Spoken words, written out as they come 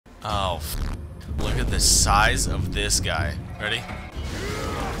Oh, look at the size of this guy. Ready?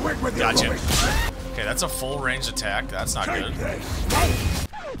 Gotcha. Okay, that's a full range attack. That's not good.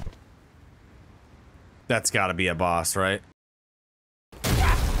 That's gotta be a boss, right?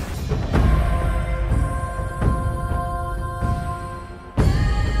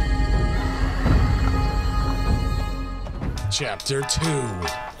 Chapter 2.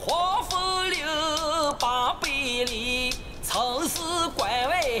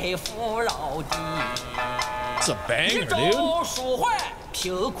 It's a banger, dude.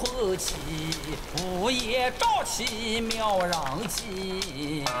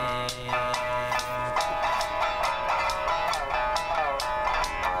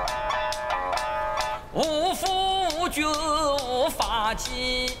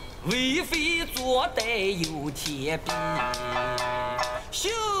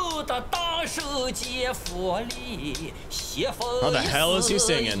 How the hell is he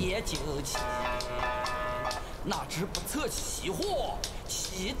singing?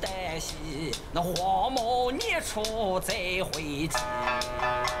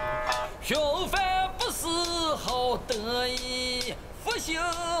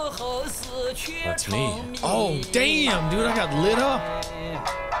 That's me. Oh, damn, dude, I got lit up.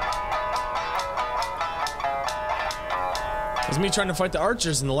 It was me trying to fight the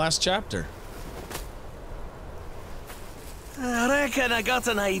archers in the last chapter. I reckon I got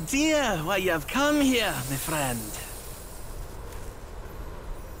an idea why you've come here, my friend.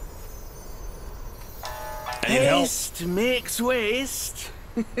 Haste makes waste.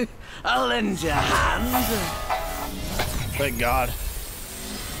 I'll lend you a hand. Thank God.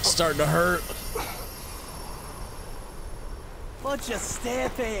 Starting to hurt. What'd you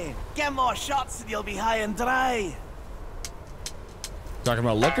step in? Get more shots and you'll be high and dry. Talking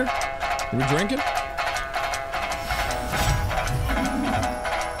about liquor? Are we drinking?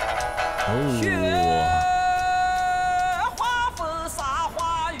 Oh.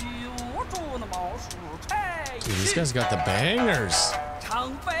 Dude, this guy's got the bangers.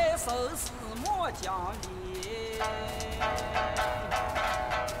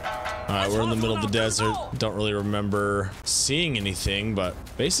 Alright, we're in the middle of the desert. Don't really remember seeing anything, but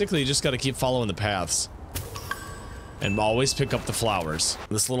basically you just gotta keep following the paths. And always pick up the flowers.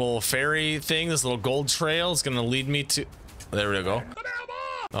 This little fairy thing, this little gold trail is gonna lead me to... There we go.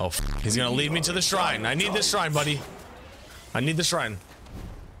 Oh, he's gonna lead me to the shrine. I need this shrine, buddy. I need the shrine.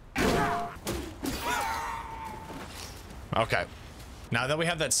 Okay. Now that we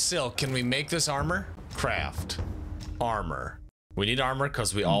have that silk, can we make this armor? Craft. Armor. We need armor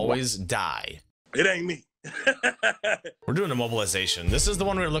because we always die. It ain't me. We're doing a mobilization. This is the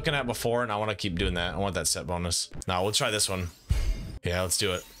one we were looking at before, and I want to keep doing that. I want that set bonus. Now we'll try this one. Yeah, let's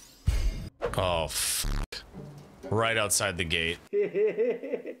do it. Oh, fuck. Right outside the gate.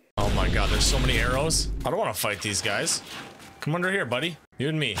 Oh my God, there's so many arrows. I don't want to fight these guys. Come under here, buddy. You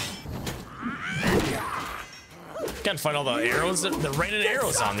and me. Can't fight all the arrows. They're raining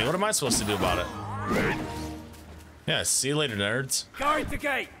arrows on me. What am I supposed to do about it? Yeah, see you later, nerds. Guard the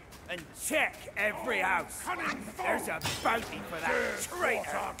gate and check every house. There's a bounty for that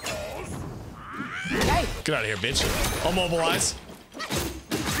traitor. Get out of here, bitch. I'll mobilize.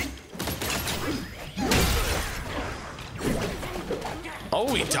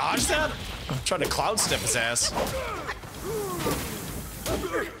 Oh, he dodged that? I'm trying to cloud step his ass.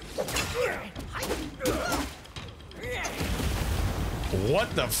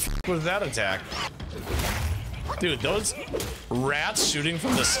 What the f was that attack? Dude, those rats shooting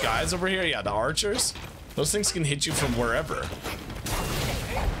from the skies over here, yeah, the archers, those things can hit you from wherever.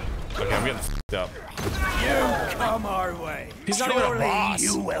 Okay, I'm getting f***ed up. You come our way. He's not even a boss.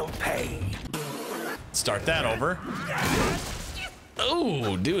 You will pay. Start that over.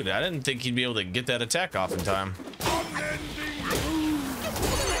 Oh, dude, I didn't think he'd be able to get that attack off in time.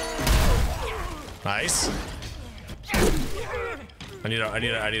 Nice. I need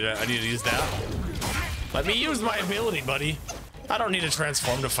to use that. Let me use my ability, buddy. I don't need to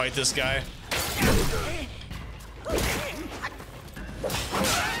transform to fight this guy.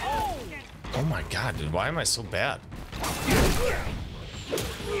 Oh my God, dude, why am I so bad?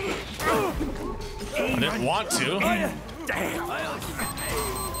 I didn't want to.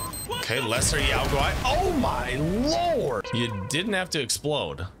 Okay, lesser Yao Guai. Oh my lord! You didn't have to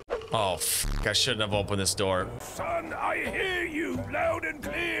explode. Oh, fuck, I shouldn't have opened this door. Son, I hear you loud and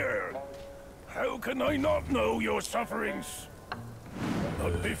clear. How can I not know your sufferings?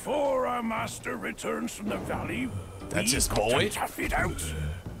 But before our master returns from the valley, That's his we've got boy? to tough it out.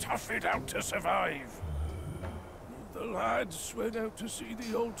 Tough it out to survive. The lads went out to see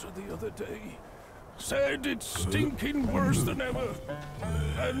the altar the other day. said it's stinking worse than ever,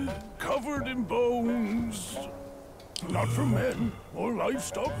 and covered in bones. Not from men or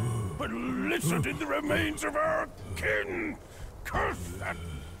livestock, but littered in the remains of our kin. Curse that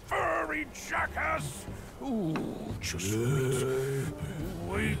furry jackass! Ooh, just wait.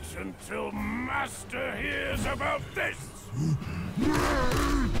 Wait until Master hears about this!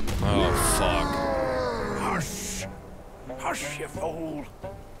 Oh, fuck. Hush! Hush, you fool!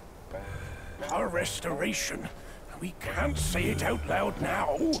 Our restoration. We can't say it out loud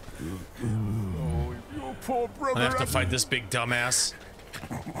now. Oh, your poor brother. I have to fight this big dumbass.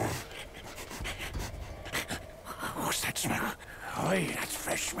 What's that smell? Aye, that's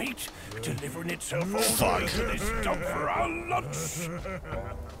fresh meat. Delivering itself over Fuck. to this dog for our lunch.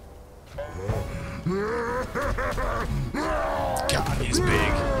 God, he's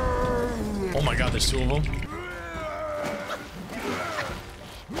big. Oh my god, there's two of them.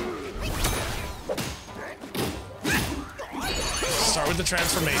 Start with the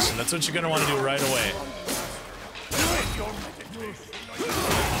transformation. That's what you're gonna want to do right away.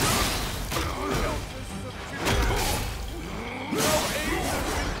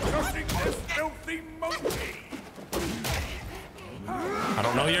 I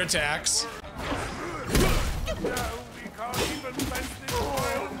don't know your attacks.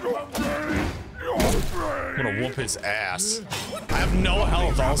 I'm gonna whoop his ass. I have no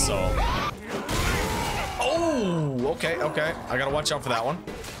health also. Oh, okay, okay. I gotta watch out for that one.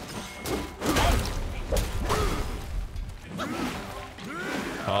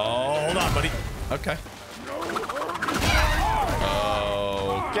 Oh, hold on, buddy. Okay.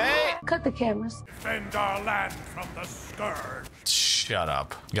 Okay. Cut the cameras. Defend our land from the scourge. Shut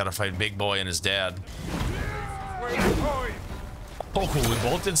up. Gotta fight Big Boy and his dad. Oh, we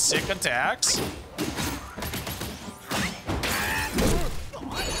both did sick attacks.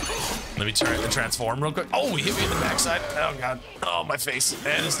 Let me try to transform real quick. Oh, he hit me in the backside. Oh, God. Oh, my face.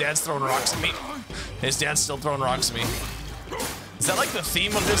 And his dad's throwing rocks at me. His dad's still throwing rocks at me. Is that like the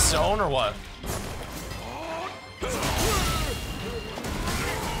theme of this zone or what?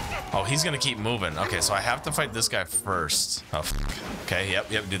 Oh, he's gonna keep moving. Okay, so I have to fight this guy first. Oh, okay, yep,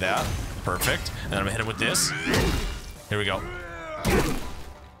 do that. Perfect. And then I'm gonna hit him with this. Here we go.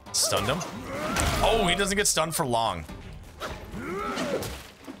 Stunned him. Oh, he doesn't get stunned for long.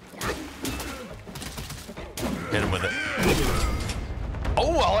 Hit him with it.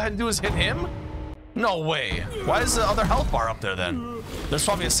 Oh, all I had to do is hit him? No way. Why is the other health bar up there then? There's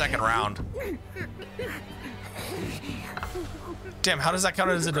probably a second round. Damn, how does that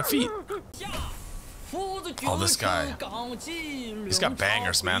count as a defeat? Oh, this guy. He's got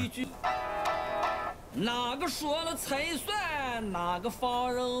bangers, man. 哪个说了才算，哪个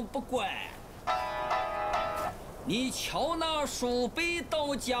放任不管。你瞧那鼠辈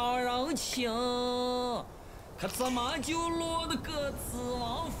到家让情，可怎么就落得个子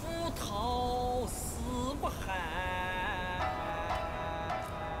王夫逃死不寒。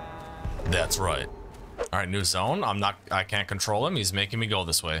That's right. All right, new zone. I can't control him. He's making me go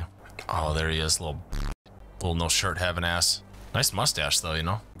this way. Oh, there he is, little no shirt having ass. Nice mustache though, you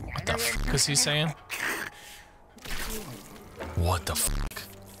know. What the fuck is he saying? What the fuck?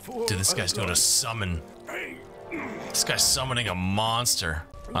 Dude, this guy's doing a summon. This guy's summoning a monster.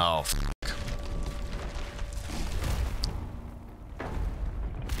 Oh, fuck.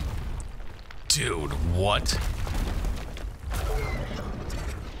 Dude, what?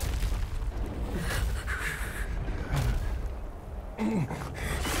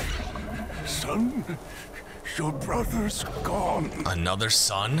 Son, your brother's gone. Another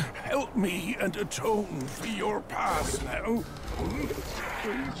son? Help me and atone for your past now.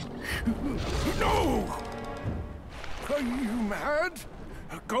 No! Are you mad?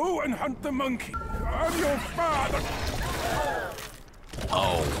 Go and hunt the monkey. I'm your father.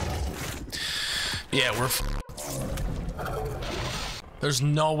 Oh. Yeah, we're There's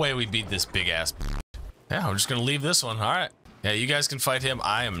no way we beat this big ass. Yeah, I'm just gonna leave this one. All right. Yeah, you guys can fight him.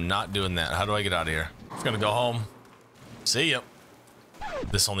 I am not doing that. How do I get out of here? I'm gonna go home. See ya.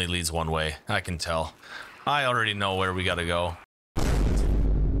 This only leads one way. I can tell. I already know where we gotta go.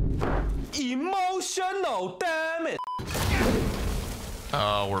 Emotional, damn it!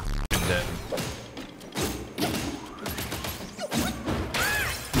 Oh, we're dead.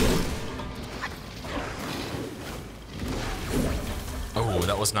 Oh,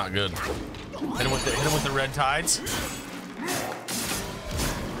 that was not good. Hit him with the red tides.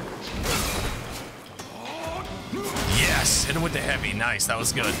 Yes, hit him with the heavy. Nice, that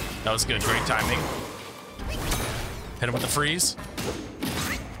was good. That was good. Great timing. Hit him with the freeze.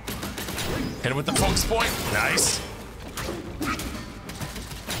 Hit him with the focus point. Nice.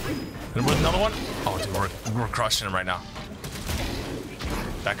 And with another one. Oh, dude, we're crushing him right now.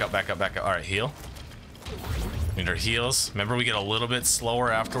 Back up, back up, back up. All right, heal. Need our heals. Remember, we get a little bit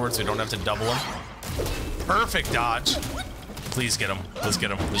slower afterwards. We don't have to double them. Perfect dodge. Please get him. Let's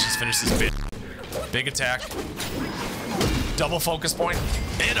get him. Let's just finish this bit. Big attack. Double focus point.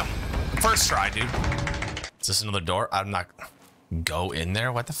 Hit him. First try, dude. Is this another door? I'm not... Go in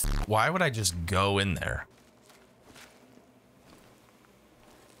there? What the f... Why would I just go in there?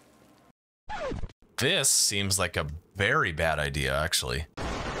 This seems like a very bad idea, actually.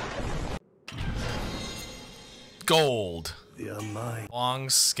 Gold. Long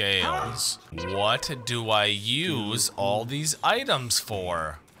scales. What do I use all these items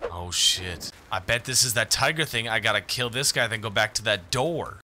for? Oh shit. I bet this is that tiger thing. I gotta kill this guy, then go back to that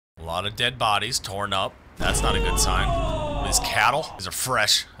door. A lot of dead bodies torn up. That's not a good sign. These cattle, these are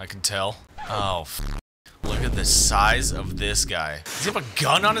fresh, I can tell. Oh, look at the size of this guy. Does he have a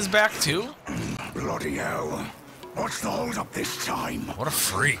gun on his back too? Bloody hell. What's the hold up this time? What a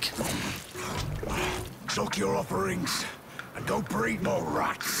freak. Suck your offerings and go breed more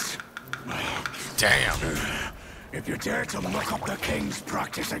rats. Damn. If you dare to muck up the king's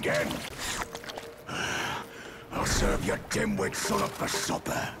practice again, I'll serve your dimwit son up for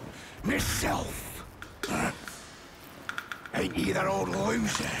supper. Myself. Ain't you that old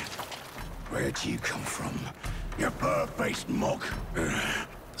loser? Where'd you come from? You bird-faced mug.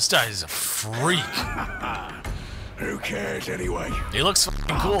 This guy is a freak. Who cares anyway? He looks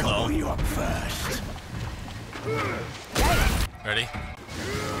fucking cool though. You up first. Ready?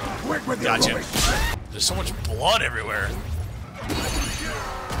 Quick with Gotcha. your rubbish. There's so much blood everywhere.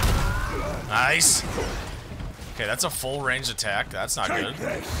 Nice. Okay, that's a full range attack. That's not good.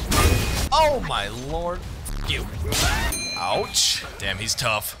 Oh my lord. F you. Ouch. Damn, he's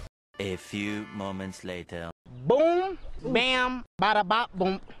tough. A few moments later. Boom, bam, bada bop,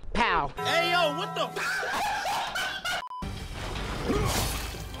 boom, pow. Hey, yo, what the...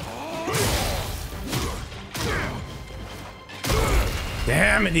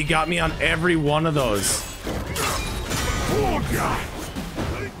 Damn it, he got me on every one of those.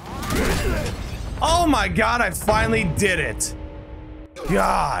 Oh my god, I finally did it.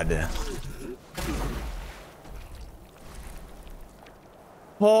 God.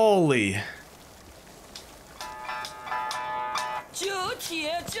 Holy. 就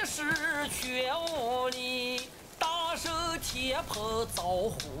贴即时却无力，大手贴破遭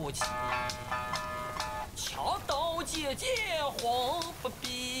虎气，枪刀节节慌不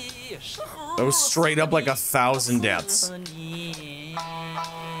必，时候 That was straight up like 1,000 deaths.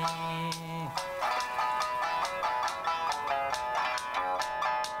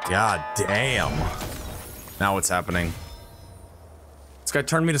 God damn. Now what's happening? This guy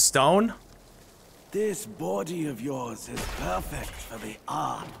turned me to stone? This body of yours is perfect for the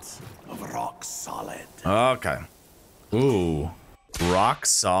art of rock solid. Okay. Ooh. Rock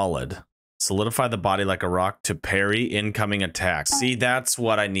solid. Solidify the body like a rock to parry incoming attacks. See, that's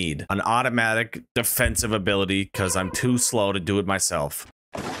what I need. An automatic defensive ability because I'm too slow to do it myself.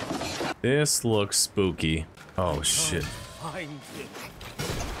 This looks spooky. Oh, shit.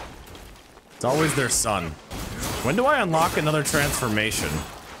 It's always their son. When do I unlock another transformation?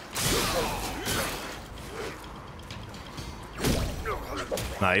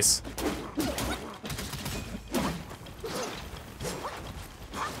 Nice.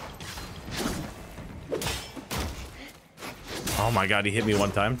 Oh my god, he hit me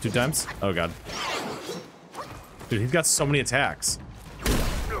one time, 2 times? Oh god. Dude, he's got so many attacks.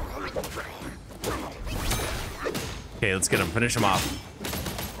 Okay, let's get him. Finish him off.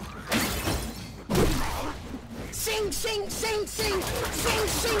 Sing, sing, sing, sing, sing,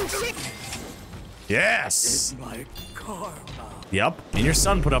 sing, sing. Yes! My karma. Yep, and your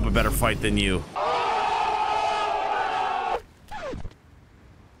son put up a better fight than you.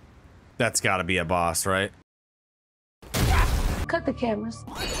 That's gotta be a boss, right? Cut the cameras.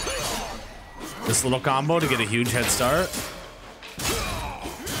 This little combo to get a huge head start.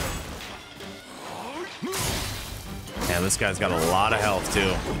 And this guy's got a lot of health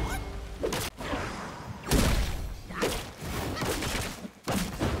too.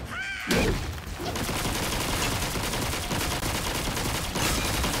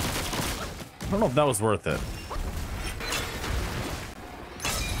 I don't know if that was worth it.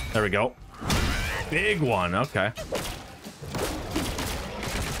 There we go. Big one, okay.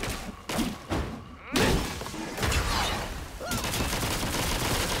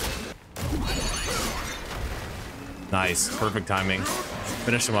 Nice, perfect timing.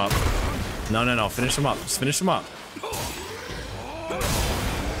 Finish him up. No, no, no, finish him up. Just finish him up.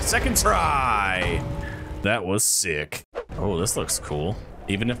 Second try. That was sick. Oh, this looks cool.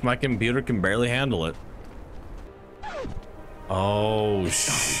 Even if my computer can barely handle it. Oh,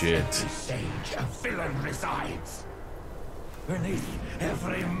 shit. Sage, a villain resides. Beneath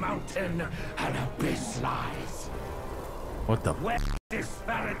every mountain, an abyss lies. What the? Where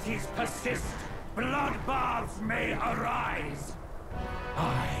disparities persist, bloodbaths may arise.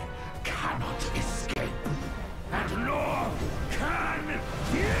 I cannot escape, and nor can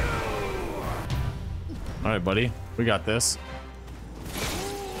you! All right, buddy. We got this.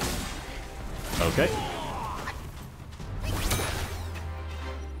 Okay.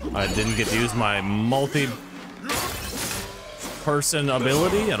 I didn't get to use my multi-person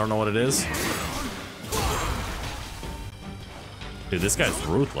ability. I don't know what it is. Dude, this guy's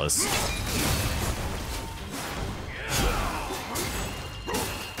ruthless.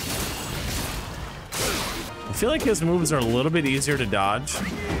 I feel like his moves are a little bit easier to dodge.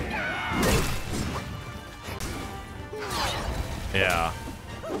 Yeah.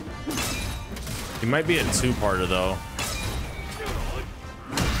 He might be a two-parter, though.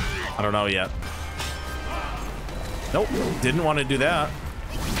 I don't know yet. Nope, didn't want to do that.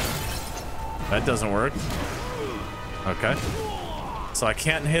 That doesn't work. Okay. So I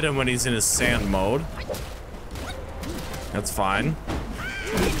can't hit him when he's in his sand mode. That's fine.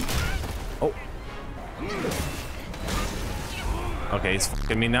 Oh. Okay, he's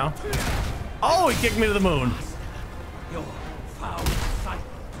fucking me now. Oh, he kicked me to the moon.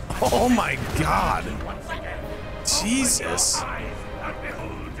 Oh my god. Jesus.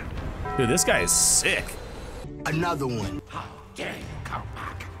 Dude, this guy is sick. Another one. How dare you come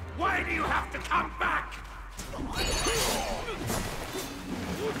back? Why do you have to come back?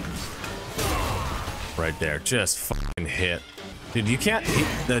 Right there, just fucking hit. Dude, you can't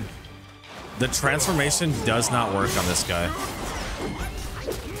hit the transformation does not work on this guy.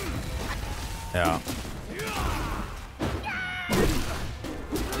 Yeah.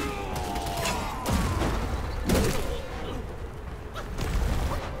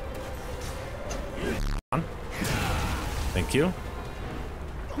 Thank you.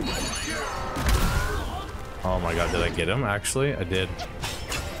 Oh my god, did I get him? Actually, I did.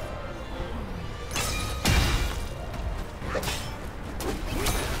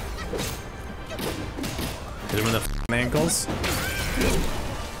 Hit him in the ankles.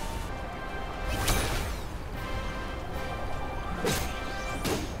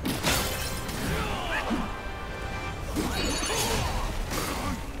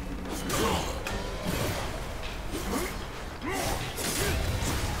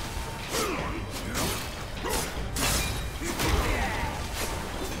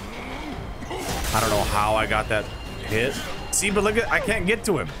 I don't know how I got that hit. See, but look at, I can't get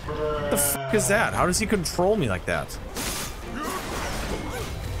to him. What the fuck is that? How does he control me like that?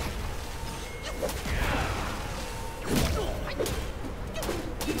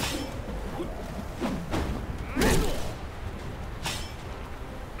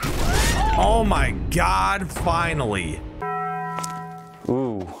 Oh my god, finally.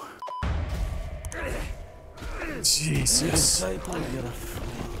 Ooh. Jesus.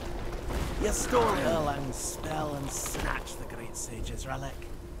 You stole her long spell and snatched the great sage's relic.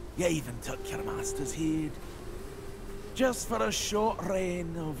 You even took your master's head. Just for a short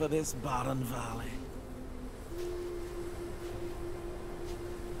reign over this barren valley.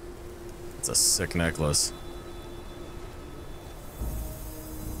 It's a sick necklace.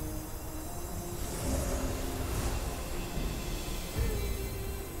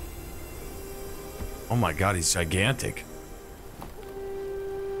 Oh my god, he's gigantic.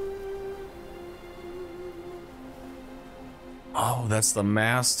 Oh, that's the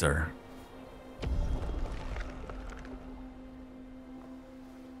master.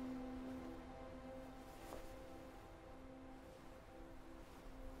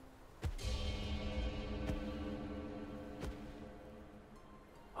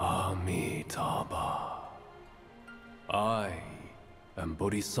 Amitabha. I am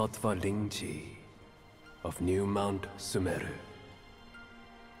Bodhisattva Lingji of New Mount Sumeru,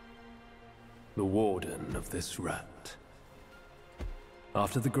 the warden of this rat.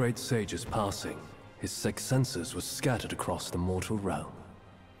 After the great sage's passing, his sixth senses were scattered across the mortal realm.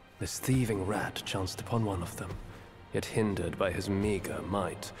 This thieving rat chanced upon one of them, yet hindered by his meager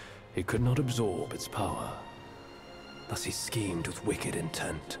might, he could not absorb its power. Thus he schemed with wicked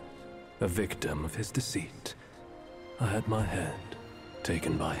intent. A victim of his deceit, I had my head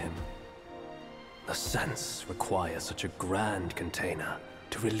taken by him. The sense requires such a grand container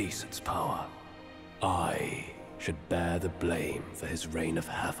to release its power. I should bear the blame for his reign of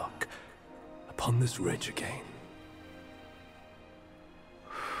havoc upon this ridge again.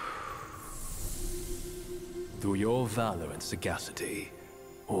 Through your valor and sagacity,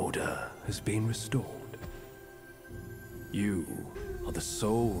 Order has been restored. You are the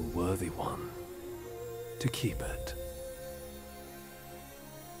sole worthy one to keep it.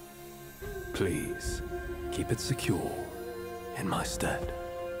 Please, keep it secure in my stead.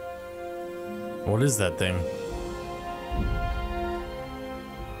 What is that thing?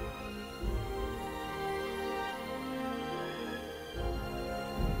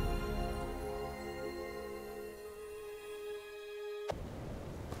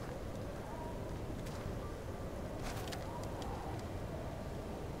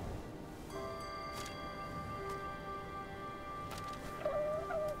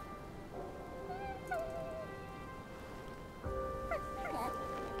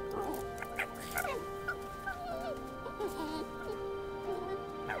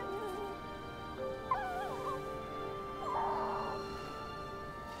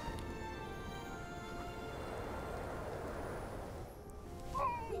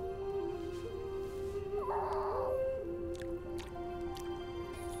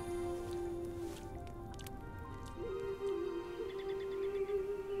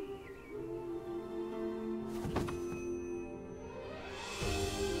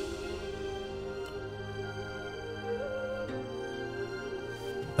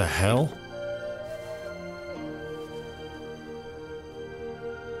 The hell?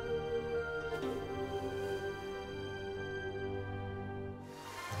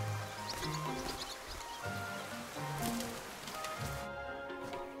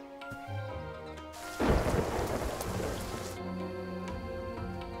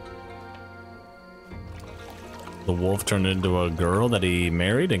 The wolf turned into a girl that he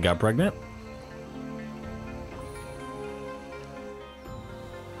married and got pregnant?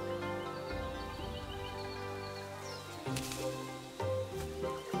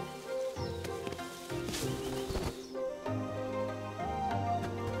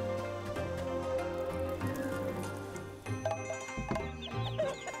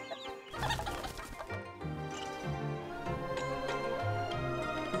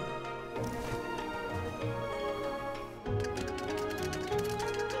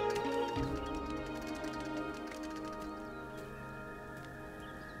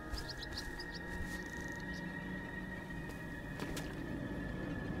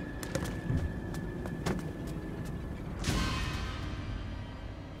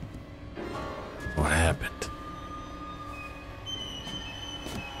 What happened?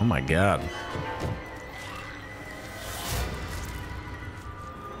 Oh my god.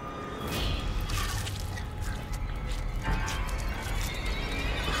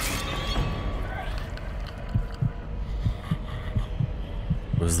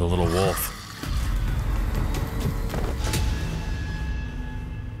 It was the little wolf.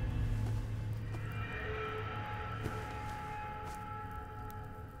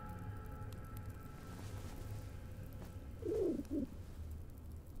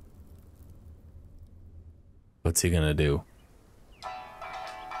 What's he gonna do?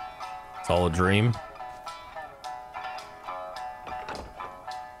 It's all a dream?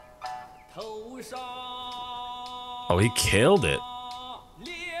 Oh, he killed it.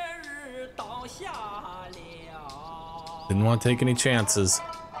 Didn't want to take any chances.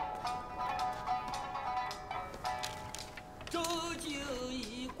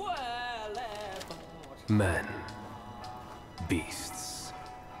 Men, beasts,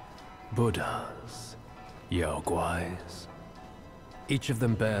 Buddhas, Yaoguais. Each of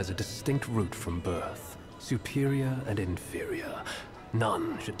them bears a distinct root from birth, superior and inferior.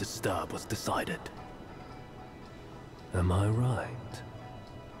 None should disturb what's decided. Am I right?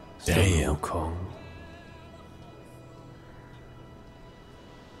 Damn. Wukong?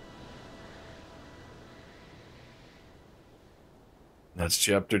 That's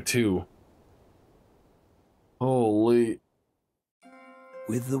chapter 2. Holy.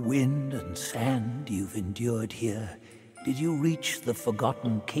 With the wind and sand you've endured here, did you reach the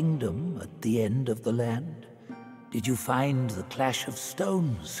forgotten kingdom at the end of the land? Did you find the clash of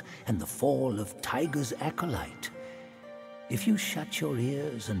stones and the fall of Tiger's acolyte? If you shut your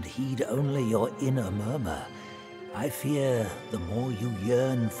ears and heed only your inner murmur, I fear the more you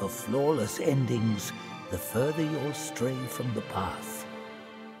yearn for flawless endings, the further you'll stray from the path.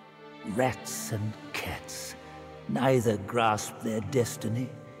 Rats and cats, neither grasped their destiny,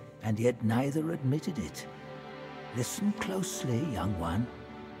 and yet neither admitted it. Listen closely, young one.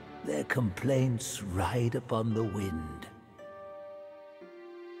 Their complaints ride upon the wind.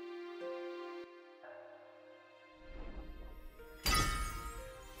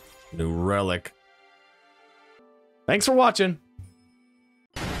 New relic. Thanks for watching.